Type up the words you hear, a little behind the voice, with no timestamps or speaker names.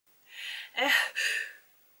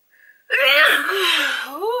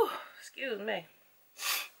Ooh, excuse me.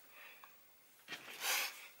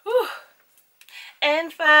 Ooh.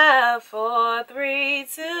 And 5, 4, 3,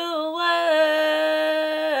 2,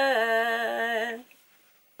 1.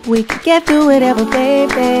 We can get through whatever,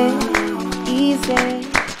 baby. Easy.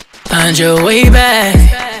 Find your way back.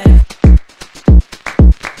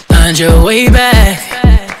 Find your way back.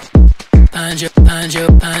 Find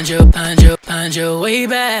your way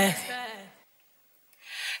back.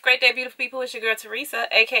 Great day, beautiful people. It's your girl Teresa,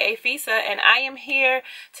 aka Fisa, and I am here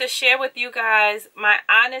to share with you guys my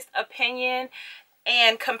honest opinion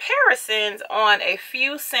and comparisons on a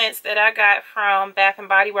few scents that I got from Bath and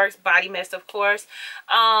Body Works body mist, of course.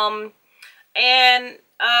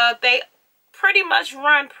 They pretty much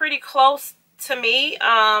run pretty close to me.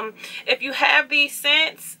 If you have these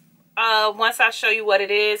scents, once I show you what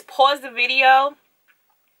it is, pause the video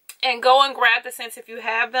and go and grab the scents if you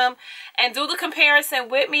have them and do the comparison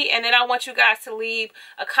with me, and then I want you guys to leave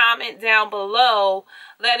a comment down below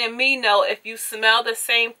letting me know if you smell the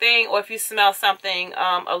same thing or if you smell something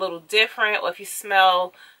a little different, or if you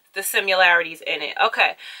smell the similarities in it.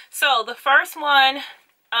 Okay, so the first one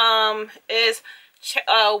is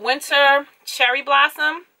Winter Cherry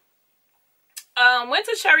Blossom.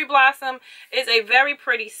 Winter Cherry Blossom is a very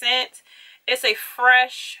pretty scent. It's a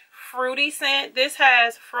fresh, fruity scent. This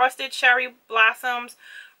has frosted cherry blossoms,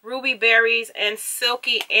 ruby berries, and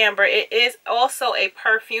silky amber. It is also a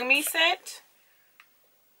perfumey scent.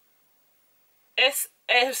 It's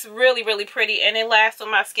really, really pretty, and it lasts on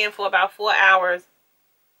my skin for about 4 hours.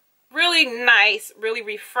 Really nice, really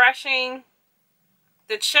refreshing.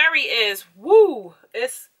 The cherry is, woo,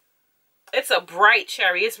 it's a bright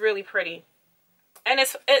cherry. It's really pretty. And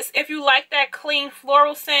it's if you like that clean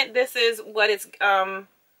floral scent, this is what it's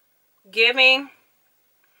giving.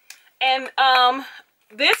 And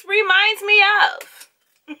this reminds me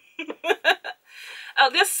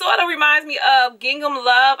of this sort of reminds me of Gingham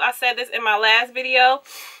Love. I said this in my last video.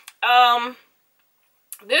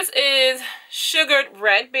 This is sugared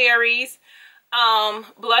red berries,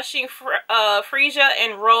 blushing freesia,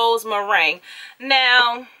 and rose meringue.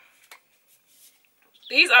 Now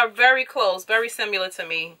these are very close, very similar to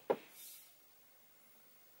me.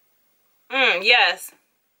 Yes.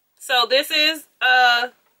 So this is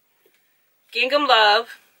Gingham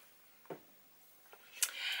Love.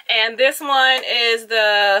 And this one is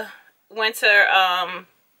the Winter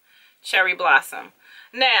Cherry Blossom.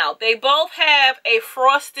 Now, they both have a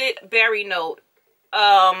frosted berry note.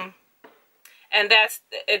 And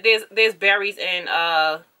there's berries in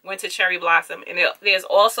Winter Cherry Blossom. And there's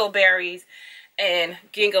also berries in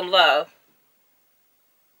Gingham Love.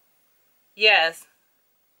 Yes.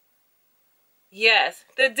 Yes.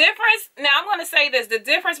 The difference, now I'm going to say this, the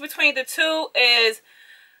difference between the two is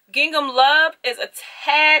Gingham Love is a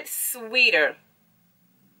tad sweeter.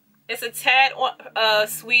 It's a tad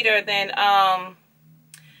sweeter than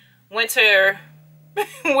Winter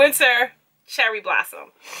Cherry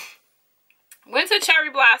Blossom. Winter Cherry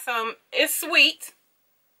Blossom is sweet,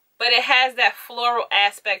 but it has that floral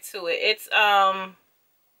aspect to it. It's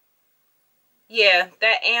yeah,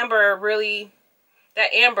 that amber really,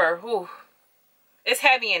 whew, it's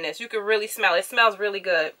heavy in this. You can really smell it. It smells really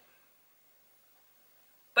good.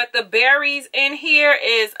 But the berries in here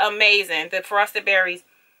is amazing. The frosted berries.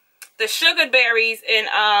 The sugared berries in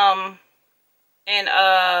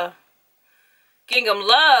Gingham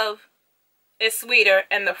Love is sweeter.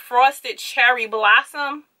 And the frosted cherry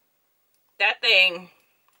blossom, that thing,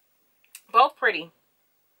 both pretty.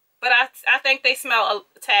 But I think they smell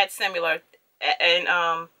a tad similar in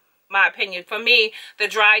my opinion. For me, the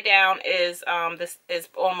dry down is this is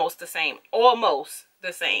almost the same. Almost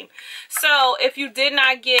the same. So if you did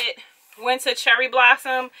not get Winter Cherry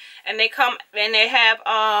Blossom and they have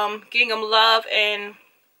Gingham Love in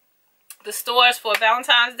the stores for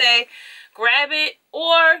Valentine's Day, grab it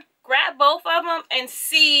or grab both of them and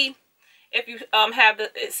see if you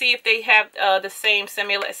if they have the same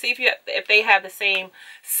similar, see if they have the same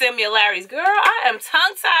similarities. Girl, I am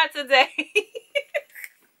tongue tied today.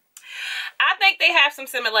 I think they have some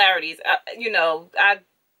similarities. You know,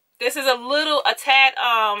 this is a tad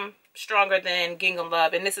stronger than Gingham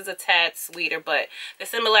Love, and this is a tad sweeter, but the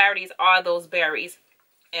similarities are those berries,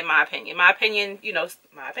 in my opinion. My opinion, you know,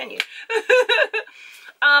 my opinion.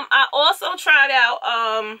 I also tried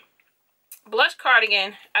out Blush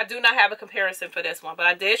Cardigan. I do not have a comparison for this one, but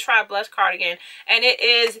I did try Blush Cardigan, and it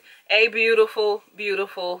is a beautiful,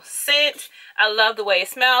 beautiful scent. I love the way it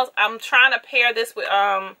smells. I'm trying to pair this with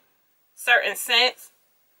certain scents.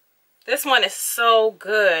 This one is so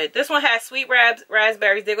good. This one has sweet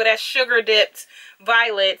raspberries. They go that sugar dipped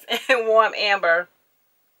violets and warm amber.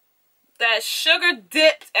 That sugar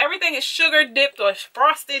dipped. Everything is sugar dipped or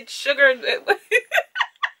frosted sugar. It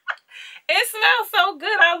smells so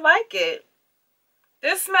good. I like it.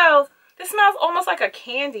 This smells almost like a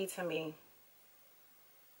candy to me.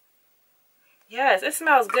 Yes, it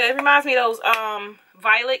smells good. It reminds me of those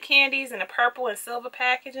violet candies in the purple and silver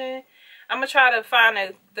packaging. I'm gonna try to find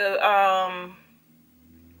I'm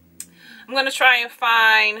gonna try and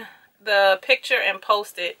find the picture and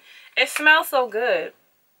post it. It smells so good.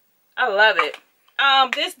 I love it.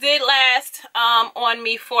 This did last on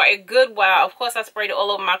me for a good while. Of course, I sprayed it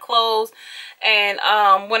all over my clothes, and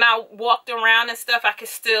when I walked around and stuff, I could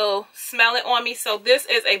still smell it on me. So this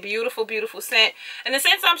is a beautiful, beautiful scent. And the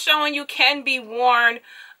scents I'm showing you can be worn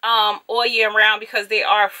all year round because they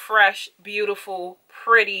are fresh, beautiful,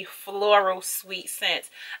 pretty, floral, sweet scents.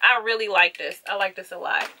 I really like this. I like this a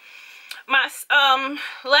lot. My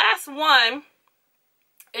last one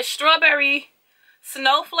is Strawberry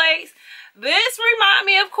Snowflakes. This reminds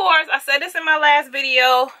me, of course, I said this in my last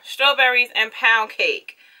video, strawberries and pound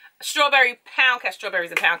cake. Strawberries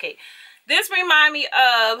and pound cake. This reminds me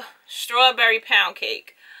of strawberry pound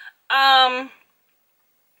cake.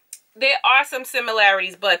 There are some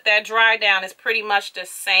similarities, but that dry down is pretty much the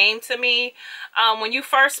same to me. When you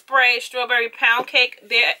first spray strawberry pound cake,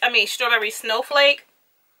 strawberry snowflake,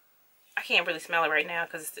 I can't really smell it right now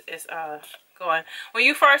because it's going. When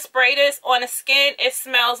you first spray this on the skin, it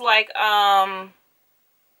smells like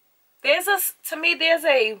there's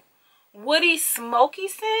a woody smoky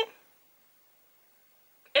scent.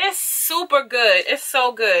 It's super good. It's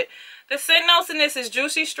so good. The scent notes in this is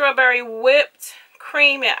juicy strawberry, whipped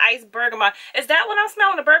cream, and iced bergamot. Is that what I'm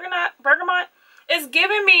smelling? The bergamot? It's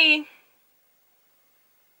giving me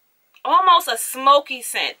almost a smoky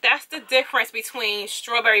scent. That's the difference between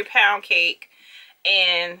strawberry pound cake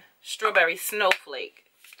and strawberry snowflake.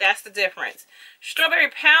 That's the difference. Strawberry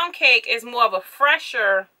pound cake is more of a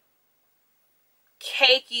fresher,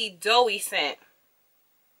 cakey, doughy scent.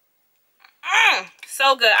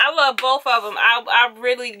 So good. I love both of them. I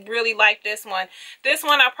really, really like this one. This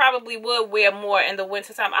one I probably would wear more in the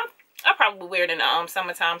winter time. I probably wear it in the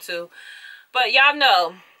summertime too. But y'all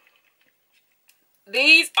know,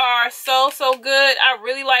 these are so good. I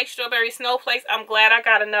really like strawberry snowflakes. I'm glad I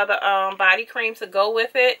got another body cream to go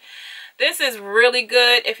with it. This is really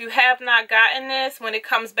good. If you have not gotten this, when it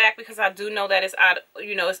comes back, because I do know that it's out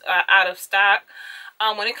of stock.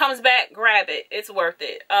 When it comes back, grab it. It's worth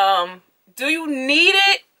it. Do you need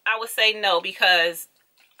it? I would say no, because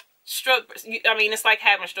it's like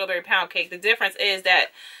having strawberry pound cake. The difference is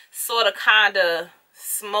that sort of kind of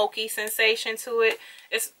smoky sensation to it.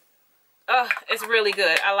 It's really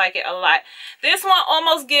good. I like it a lot. This one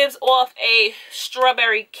almost gives off a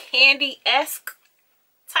strawberry candy-esque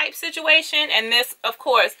type situation, and this, of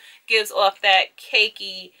course, gives off that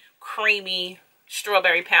cakey, creamy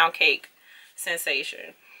strawberry pound cake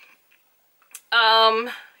sensation.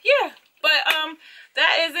 Yeah, but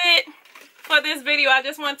that is it for this video. I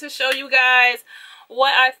just wanted to show you guys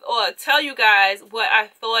tell you guys what I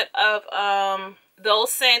thought of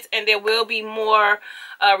those scents, and there will be more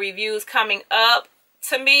reviews coming up.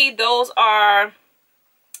 To me, those are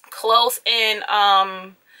close in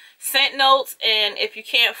scent notes, and if you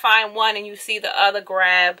can't find one and you see the other,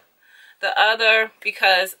 grab the other,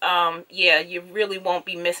 because yeah, you really won't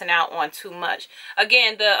be missing out on too much.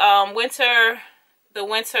 Again, the winter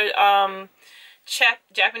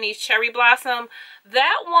Japanese cherry blossom,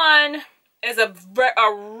 that one is a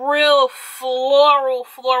real floral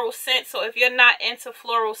scent. So if you're not into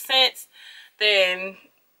floral scents, then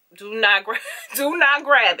do not grab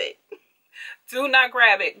it. Do not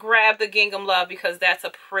grab it. Grab the Gingham Love, because that's a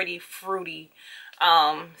pretty fruity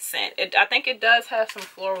scent. I think it does have some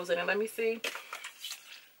florals in it. Let me see.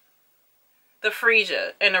 The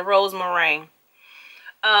Freesia and the Rose Meringue.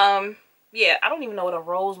 Yeah, I don't even know what a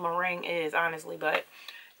rose meringue is, honestly, but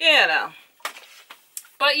you know.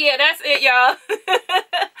 But yeah, that's it, y'all.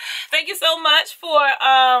 Thank you so much for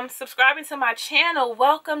subscribing to my channel.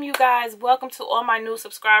 Welcome, you guys. Welcome to all my new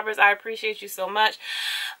subscribers. I appreciate you so much.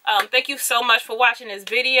 Thank you so much for watching this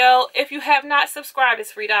video. If you have not subscribed,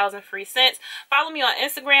 it's $3 and free cents. Follow me on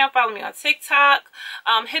Instagram. Follow me on TikTok.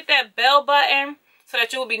 Hit that bell button so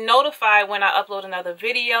that you will be notified when I upload another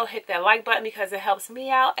video. Hit that like button because it helps me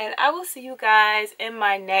out. And I will see you guys in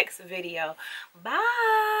my next video.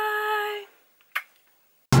 Bye.